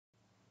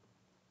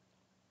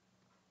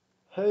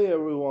Hey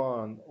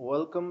everyone,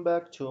 welcome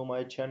back to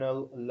my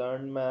channel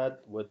Learn Math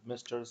with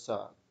Mr.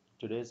 Saad.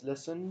 Today's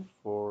lesson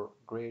for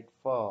grade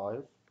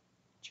 5,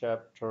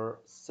 chapter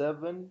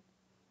 7,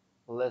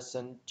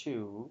 lesson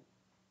 2,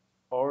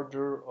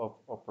 order of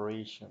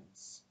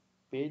operations.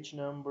 Page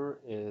number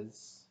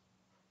is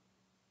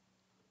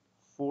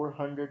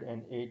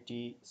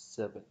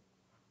 487.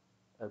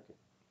 Okay.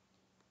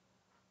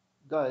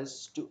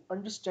 Guys, to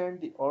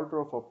understand the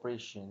order of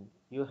operation,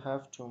 you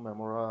have to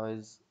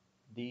memorize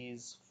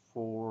these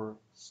four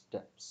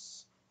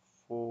steps,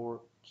 four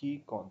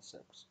key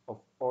concepts of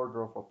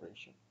order of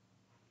operation.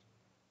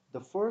 The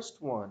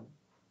first one,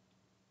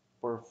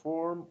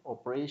 perform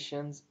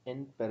operations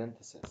in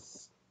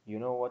parentheses. You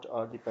know what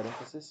are the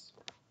parentheses?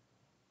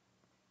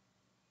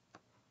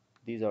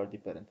 These are the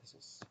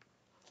parentheses.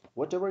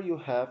 Whatever you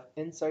have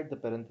inside the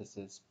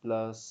parentheses,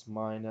 plus,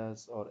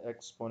 minus, or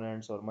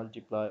exponents, or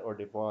multiply, or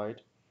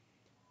divide,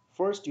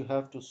 first you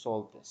have to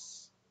solve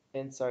this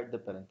inside the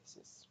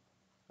parentheses.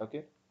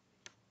 Okay,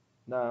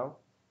 now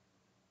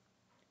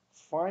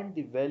find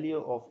the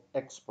value of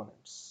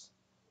exponents.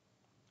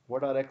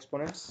 What are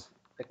exponents?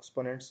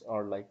 Exponents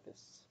are like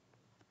this.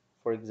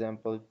 For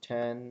example,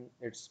 10,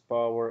 its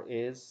power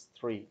is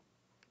 3,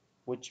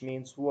 which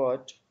means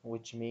what?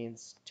 Which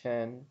means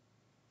 10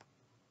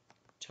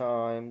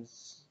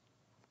 times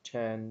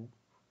 10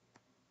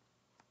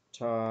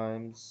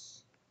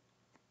 times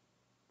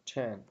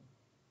 10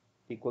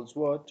 equals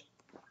what?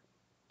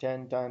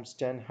 10 times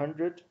 10,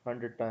 100,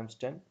 100 times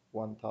 10,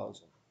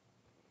 1000.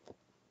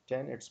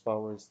 10, its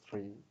power is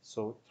 3,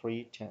 so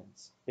 3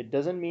 tens. It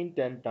doesn't mean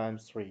 10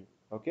 times 3,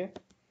 okay?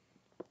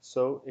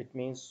 So it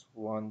means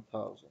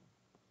 1000.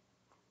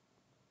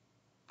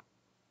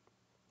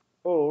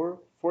 Or,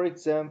 for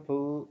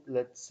example,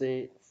 let's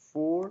say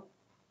 4,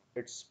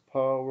 its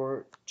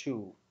power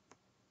 2.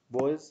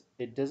 Boys,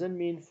 it doesn't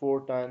mean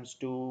 4 times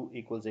 2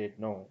 equals 8,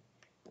 no.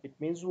 It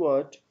means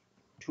what?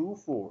 2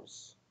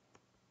 fours.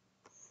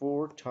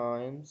 4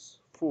 times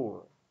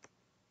 4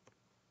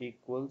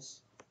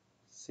 equals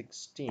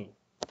 16,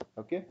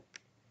 okay?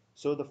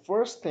 So the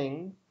first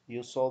thing,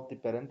 you solve the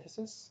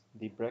parentheses,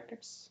 the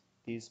brackets,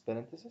 these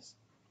parentheses,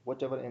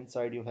 whatever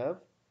inside you have,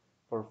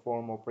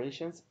 perform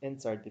operations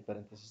inside the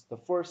parentheses. The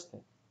first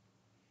thing,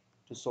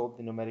 to solve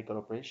the numerical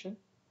operation,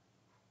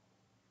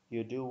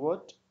 you do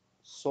what?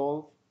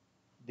 Solve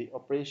the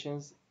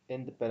operations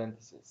in the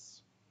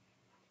parentheses.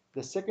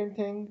 The second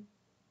thing,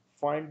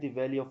 find the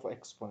value of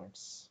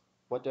exponents.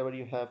 Whatever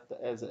you have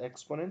as an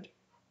exponent,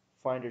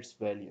 find its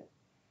value,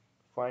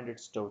 find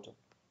its total.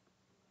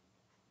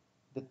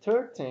 The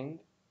third thing,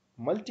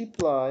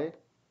 multiply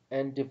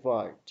and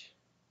divide.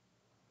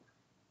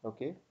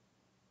 Okay,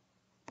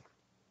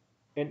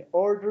 in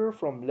order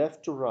from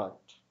left to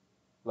right,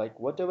 like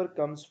whatever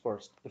comes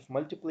first. If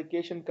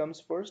multiplication comes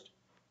first,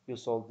 you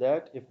solve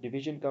that. If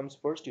division comes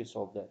first, you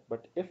solve that.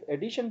 But if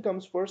addition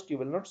comes first, you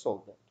will not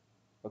solve that.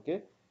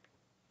 Okay,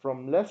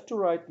 from left to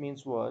right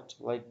means what?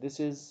 Like this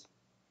is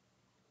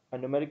a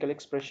numerical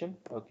expression.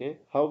 Okay,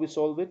 how we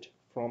solve it?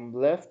 From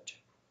left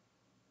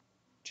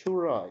to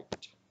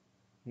right.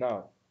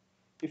 Now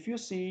if you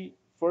see,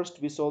 first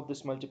we solve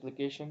this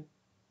multiplication,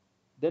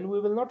 then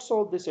we will not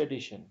solve this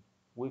addition.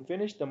 We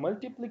finish the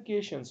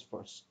multiplications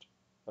first.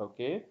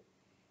 Okay,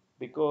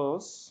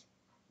 because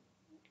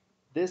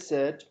they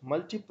said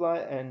multiply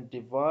and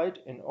divide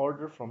in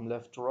order from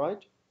left to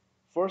right.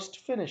 First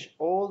finish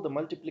all the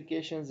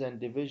multiplications and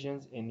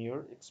divisions in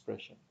your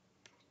expression,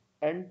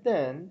 and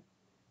then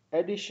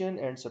addition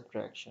and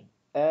subtraction.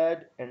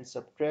 Add and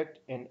subtract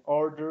in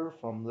order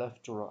from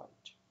left to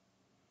right.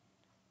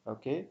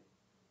 Okay,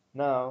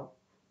 now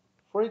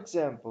for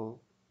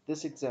example,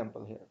 this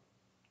example here,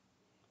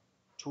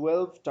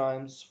 12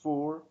 times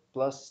 4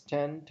 plus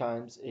 10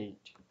 times 8.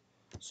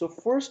 So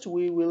first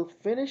we will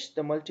finish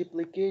the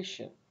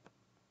multiplication.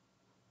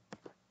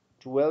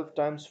 12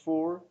 times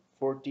 4,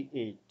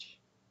 48.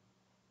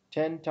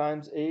 10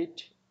 times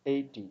 8,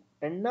 80.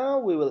 And now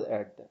we will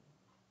add them.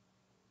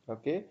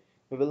 Okay,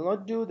 we will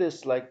not do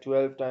this like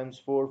 12 times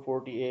 4,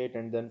 48,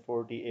 and then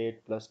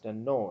 48 plus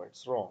 10. No,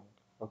 it's wrong.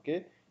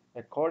 Okay,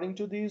 according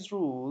to these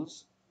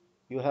rules,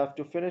 you have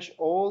to finish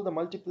all the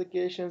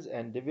multiplications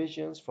and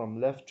divisions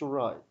from left to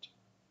right.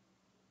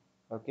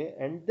 Okay,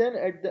 and then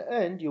at the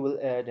end you will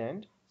add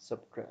and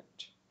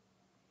subtract.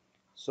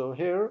 So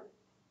here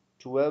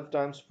 12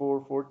 times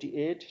 4,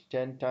 48,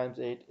 10 times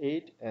 8,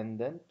 8, and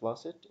then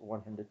plus it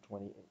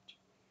 128.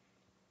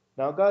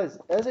 Now guys,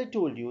 as I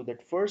told you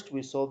that first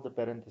we solve the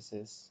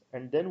parentheses,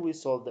 and then we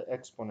solve the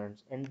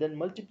exponents, and then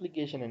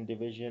multiplication and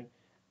division,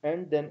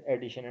 and then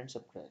addition and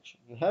subtraction.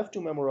 You have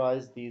to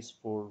memorize these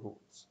four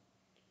rules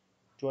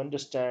to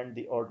understand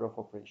the order of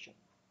operation.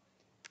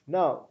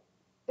 Now,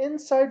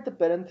 inside the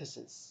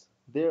parentheses,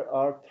 there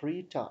are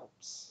three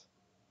types.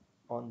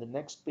 On the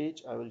next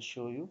page, I will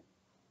show you.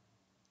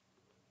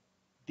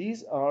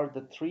 These are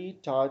the three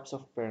types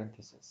of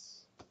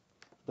parentheses.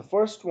 The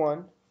first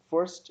one,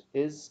 first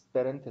is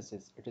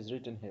parenthesis. It is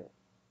written here,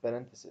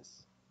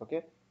 parenthesis.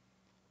 Okay,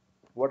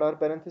 what are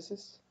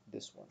parentheses?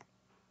 This one.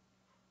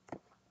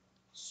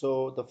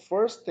 So the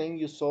first thing,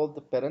 you solve the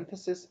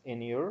parenthesis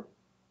in your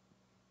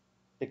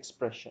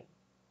expression.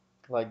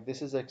 Like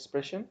this is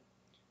expression.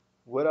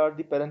 Where are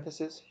the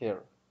parentheses?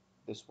 Here.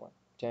 This one.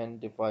 10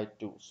 divide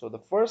 2. So the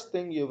first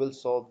thing you will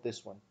solve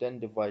this one. 10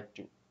 divide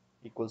 2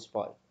 equals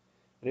 5.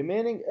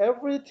 Remaining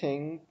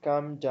everything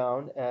come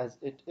down as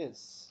it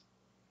is.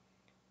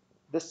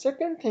 The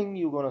second thing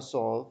you're gonna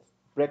solve,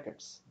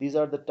 brackets. These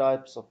are the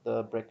types of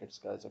the brackets,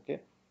 guys, okay?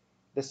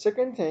 The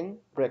second thing,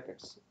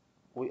 brackets.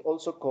 We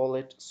also call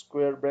it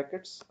square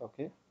brackets,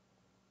 okay?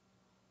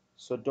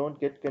 So don't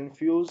get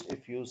confused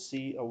if you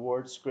see a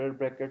word square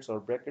brackets or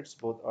brackets,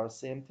 both are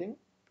same thing.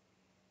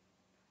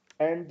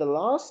 And the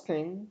last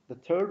thing, the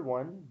third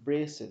one,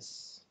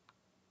 braces.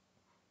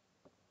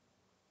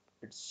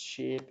 Its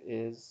shape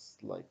is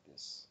like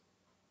this.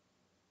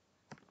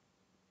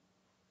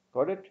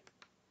 Got it?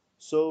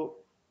 So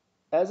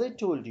as I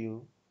told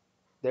you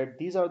that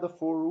these are the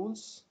four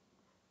rules: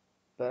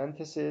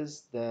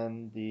 parentheses,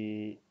 then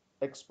the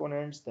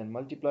exponents, then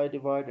multiply,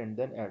 divide, and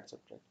then add,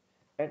 subtract.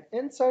 And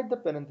inside the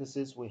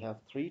parentheses we have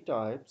three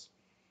types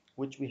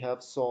which we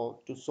have to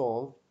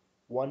solve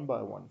one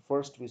by one.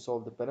 First we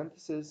solve the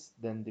parentheses,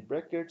 then the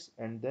brackets,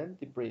 and then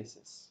the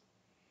braces.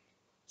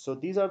 So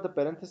these are the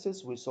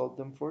parentheses, we solve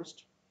them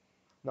first.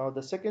 Now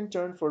the second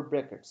turn for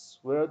brackets.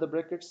 Where are the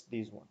brackets?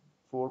 These one.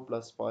 4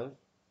 plus 5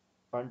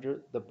 under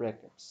the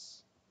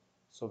brackets.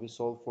 So we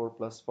solve 4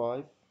 plus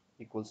 5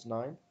 equals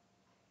 9.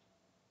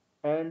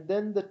 And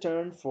then the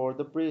turn for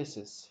the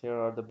braces. Here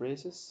are the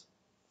braces.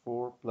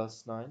 4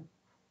 plus 9.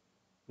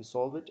 We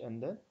solve it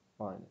and then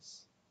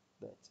minus.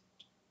 That's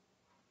it.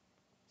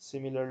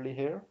 Similarly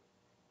here.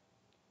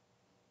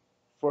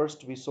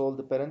 First we solve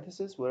the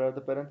parentheses. Where are the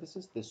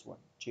parentheses? This one.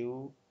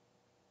 2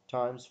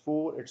 times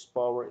 4, its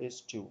power is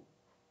 2.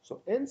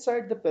 So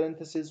inside the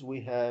parentheses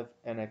we have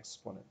an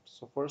exponent.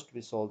 So first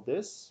we solve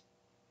this.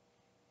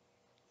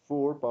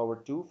 4 power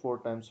 2, 4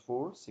 times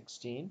 4,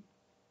 16,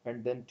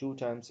 and then 2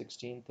 times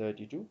 16,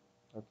 32.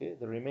 Okay,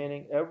 the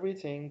remaining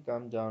everything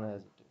come down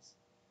as it is.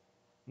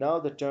 Now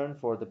the turn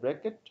for the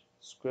bracket,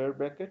 square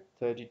bracket,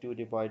 32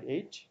 divide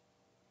 8,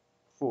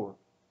 4.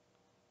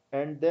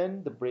 And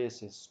then the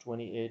braces,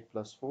 28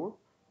 plus 4,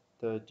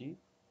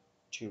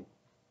 32.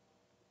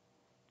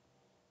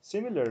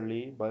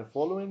 Similarly, by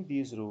following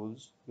these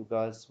rules, you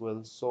guys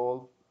will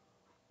solve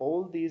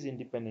all these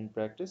independent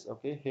brackets.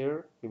 Okay,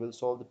 here we will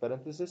solve the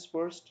parentheses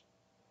first.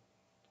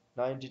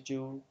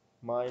 92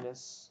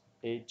 minus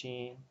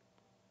 18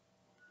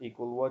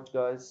 equal what,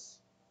 guys?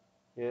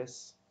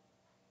 Yes,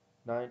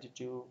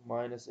 92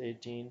 minus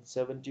 18,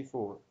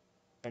 74,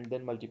 and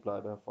then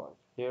multiply by 5.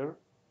 Here,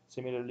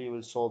 similarly,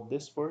 we'll solve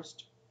this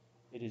first.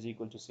 It is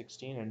equal to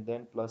 16, and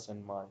then plus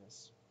and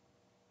minus.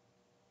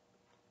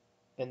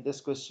 In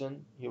this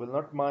question, you will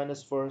not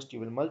minus first, you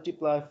will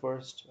multiply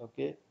first,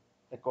 okay?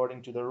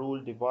 According to the rule,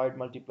 divide,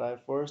 multiply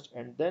first,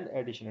 and then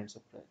addition and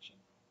subtraction.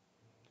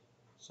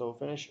 So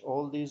finish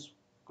all these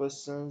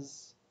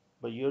questions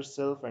by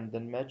yourself and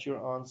then match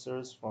your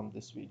answers from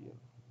this video.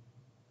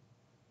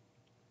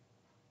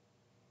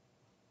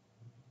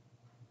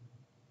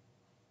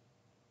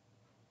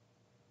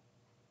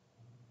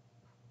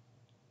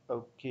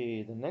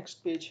 Okay, the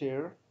next page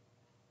here,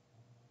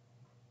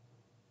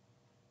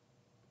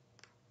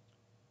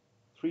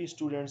 three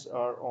students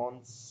are on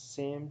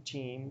same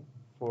team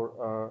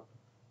for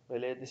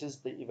relay. This is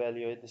the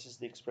evaluate, this is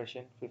the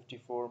expression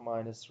 54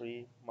 minus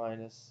 3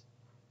 minus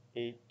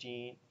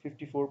 18,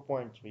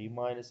 54.3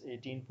 minus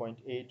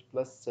 18.8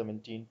 plus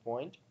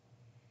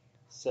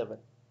 17.7.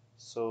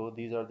 So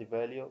these are the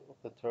value of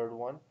the third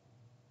one.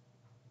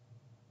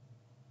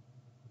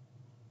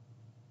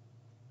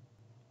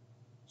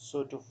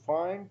 So to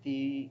find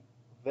the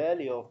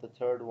value of the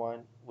third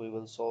one, we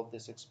will solve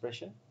this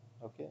expression,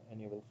 okay,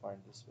 and you will find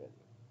this value.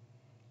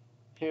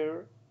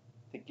 Here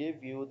they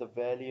give you the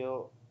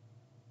value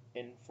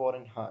in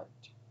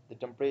Fahrenheit, the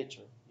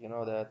temperature. You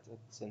know that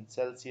it's in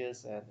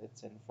Celsius and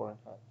it's in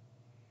Fahrenheit.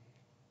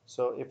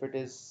 So if it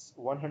is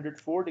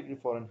 104 degree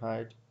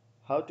Fahrenheit,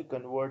 how to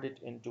convert it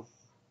into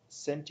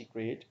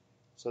centigrade?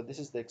 So this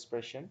is the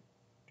expression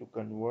to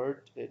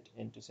convert it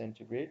into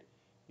centigrade.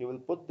 You will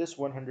put this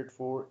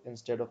 104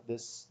 instead of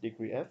this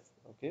degree F,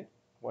 okay,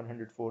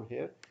 104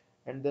 here,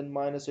 and then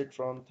minus it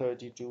from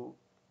 32,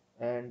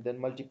 and then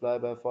multiply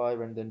by 5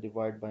 and then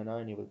divide by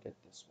 9, you will get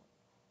this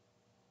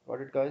one.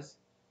 Got it, guys?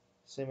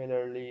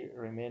 Similarly,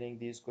 remaining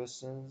these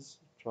questions,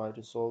 try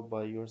to solve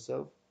by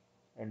yourself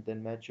and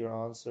then match your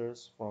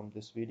answers from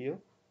this video.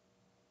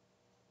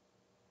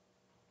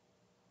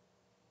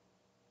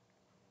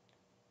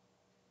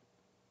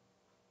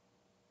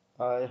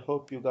 I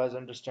hope you guys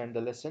understand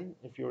the lesson.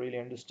 If you really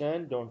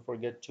understand, don't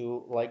forget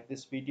to like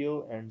this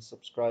video and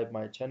subscribe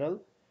my channel,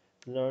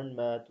 Learn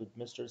Math with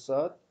Mr.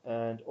 Saad,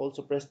 and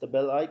also press the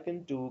bell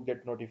icon to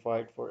get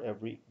notified for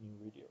every new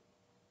video.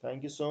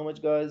 Thank you so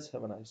much, guys.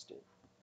 Have a nice day.